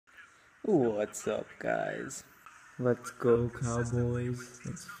What's up, guys? Let's go, Cowboys.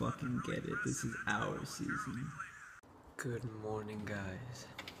 Let's fucking get it. This is our season. Good morning, guys.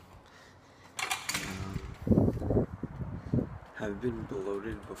 I've been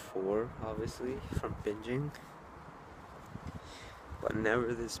bloated before, obviously, from binging, but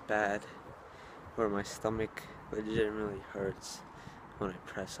never this bad where my stomach legitimately hurts when I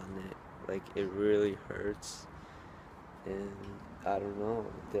press on it. Like, it really hurts, and I don't know,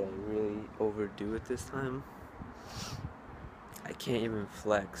 did I really overdo it this time? I can't even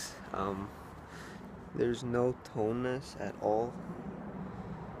flex. There's no toneness at all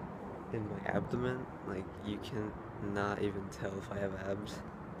in my abdomen. Like, you can not even tell if I have abs.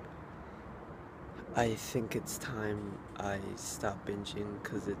 I think it's time I stop binging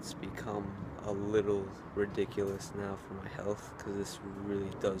because it's become a little ridiculous now for my health, because this really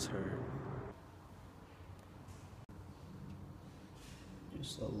does hurt.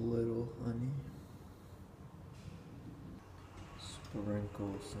 Just a little honey.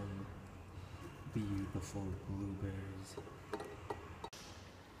 Sprinkle some beautiful blueberries.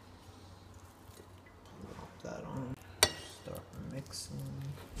 Pop that on. Start mixing.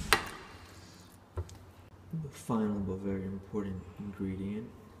 The final but very important ingredient,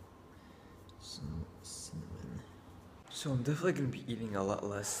 some cinnamon. So I'm definitely gonna be eating a lot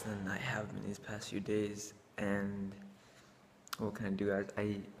less than I have been these past few days, and what can I do, guys?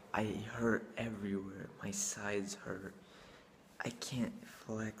 I hurt everywhere. My sides hurt. I can't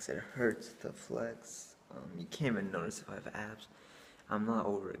flex. It hurts to flex. You can't even notice if I have abs. I'm not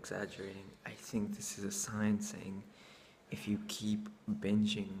over exaggerating. I think this is a sign saying if you keep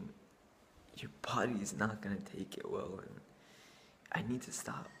binging, your body is not gonna take it well, and I need to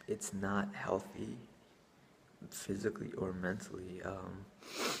stop. It's not healthy, physically or mentally.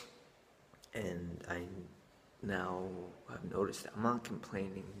 And I now have noticed that I'm not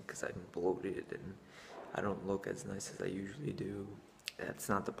complaining because I'm bloated and I don't look as nice as I usually do. That's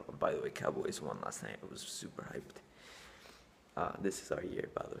not the problem. By the way, Cowboys won last night. I was super hyped. This is our year,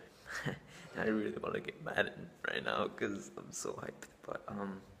 by the way. I really want to get mad right now because I'm so hyped. But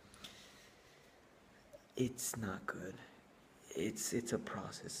it's not good. It's a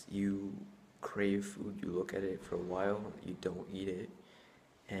process. You crave food. You look at it for a while. You don't eat it,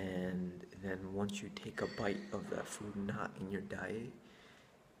 and then once you take a bite of that food not in your diet,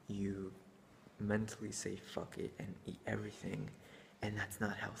 you mentally say fuck it and eat everything, and that's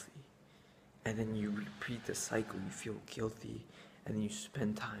not healthy. And then you repeat the cycle. You feel guilty, and then you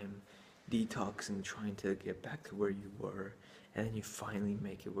spend time detoxing, trying to get back to where you were, and then you finally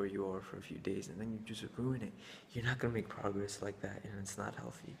make it where you are for a few days, and then you just ruin it. You're not gonna make progress like that, and it's not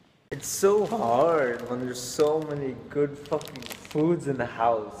healthy. It's so hard when there's so many good fucking foods in the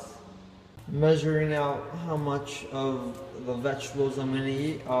house. Measuring out how much of the vegetables I'm gonna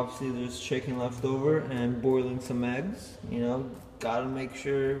eat. Obviously, there's chicken left over and boiling some eggs. Gotta make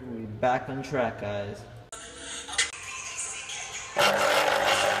sure we're back on track, guys.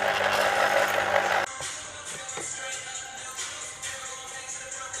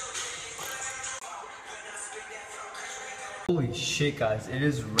 Holy shit, guys, it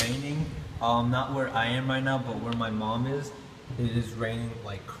is raining. Not where I am right now, but where my mom is. It is raining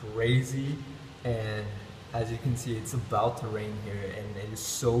like crazy, and as you can see, it's about to rain here, and it is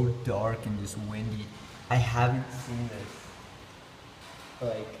so dark and just windy. I haven't seen this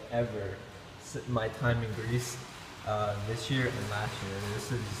like ever. My time in Greece, this year and last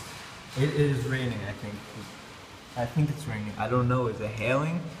year. It is raining. I think it's raining. I don't know. Is it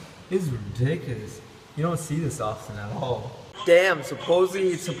hailing? It's ridiculous. You don't see this often at all. Damn, supposedly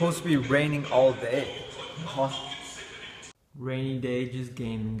it's supposed to be raining all day. Huh. Rainy day, just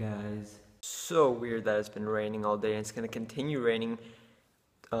gaming, guys. So weird that it's been raining all day, and it's gonna continue raining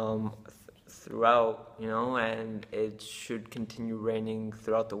throughout, and it should continue raining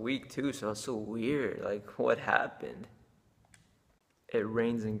throughout the week too, so that's so weird. Like, what happened? It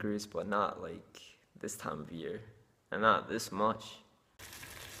rains in Greece, but not like this time of year, and not this much.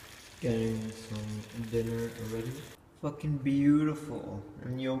 Getting some dinner already. Fucking beautiful.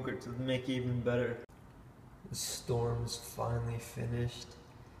 And yogurt to make it even better. The storm's finally finished.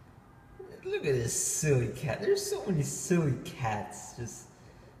 Look at this silly cat. There's so many silly cats just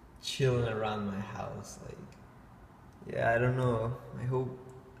chilling around my house. Like, yeah, I don't know. I hope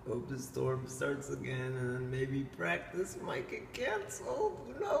the storm starts again, and then maybe practice might get canceled.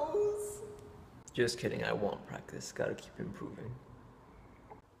 Who knows? Just kidding, I won't practice. Gotta keep improving.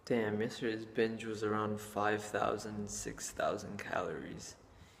 Damn, yesterday's binge was around 5,000, 6,000 calories.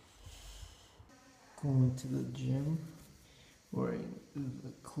 Going to the gym, wearing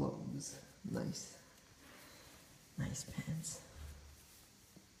the clubs. Nice pants.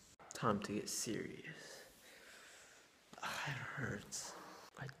 time to get serious. It hurts.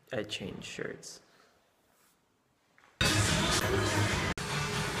 I changed shirts.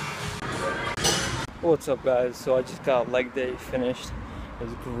 What's up, guys? So I just got leg day finished. It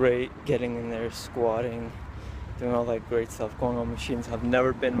was great getting in there, squatting, doing all that great stuff, going on machines I've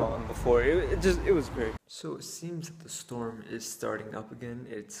never been on before. It was great. So it seems that the storm is starting up again.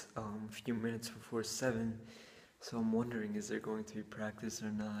 It's a few minutes before 7, so I'm wondering, is there going to be practice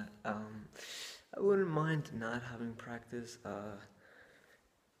or not? I wouldn't mind not having practice.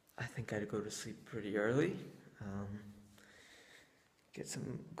 I think I'd go to sleep pretty early, get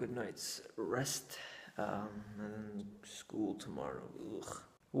some good night's rest, and then school tomorrow. Ugh.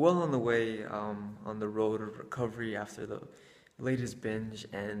 Well on the way, on the road of recovery after the latest binge,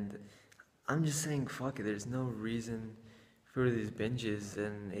 and I'm just saying, fuck it, there's no reason for these binges,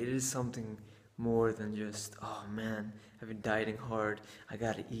 and it is something more than just, oh man, I've been dieting hard, I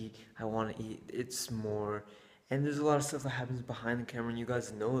gotta eat, I wanna eat. It's more, and there's a lot of stuff that happens behind the camera, and you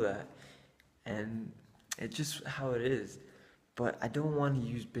guys know that, and it's just how it is. But I don't want to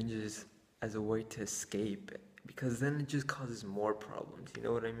use binges as a way to escape, because then it just causes more problems, you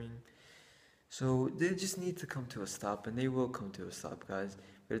know what I mean? So they just need to come to a stop, and they will come to a stop, guys.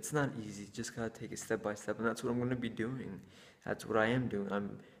 But it's not easy, just gotta take it step by step, and that's what I'm gonna be doing. That's what I am doing.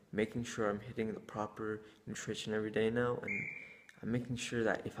 I'm making sure I'm hitting the proper nutrition every day now, and I'm making sure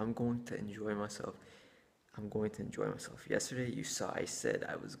that if I'm going to enjoy myself, I'm going to enjoy myself. Yesterday, you saw I said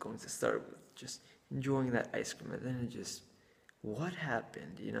I was going to start with just enjoying that ice cream, and then it just, what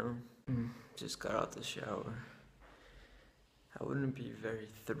happened, you know? Just got out the shower. I wouldn't be very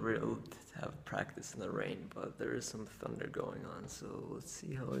thrilled to have practice in the rain, but there is some thunder going on, so let's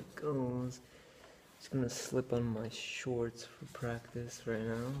see how it goes. Just gonna slip on my shorts for practice right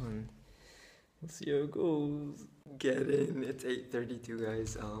now, and we'll see how it goes. Get in. It's 8:32,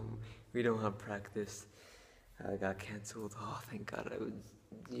 guys. We don't have practice. I got canceled. Oh, thank God. I was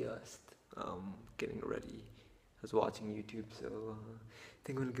just getting ready. I was watching YouTube, so I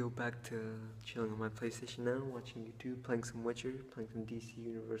think I'm gonna go back to chilling on my PlayStation now, watching YouTube, playing some Witcher, playing some DC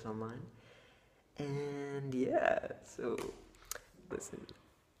Universe Online, and yeah. So listen,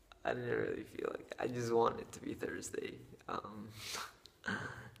 I didn't really feel like, I just want it to be Thursday.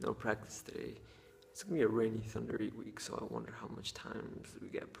 No practice today. It's gonna be a rainy, thundery week, so I wonder how much times we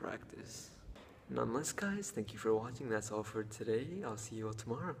get practice. Nonetheless, guys, thank you for watching. That's all for today. I'll see you all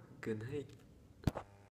tomorrow. Good night.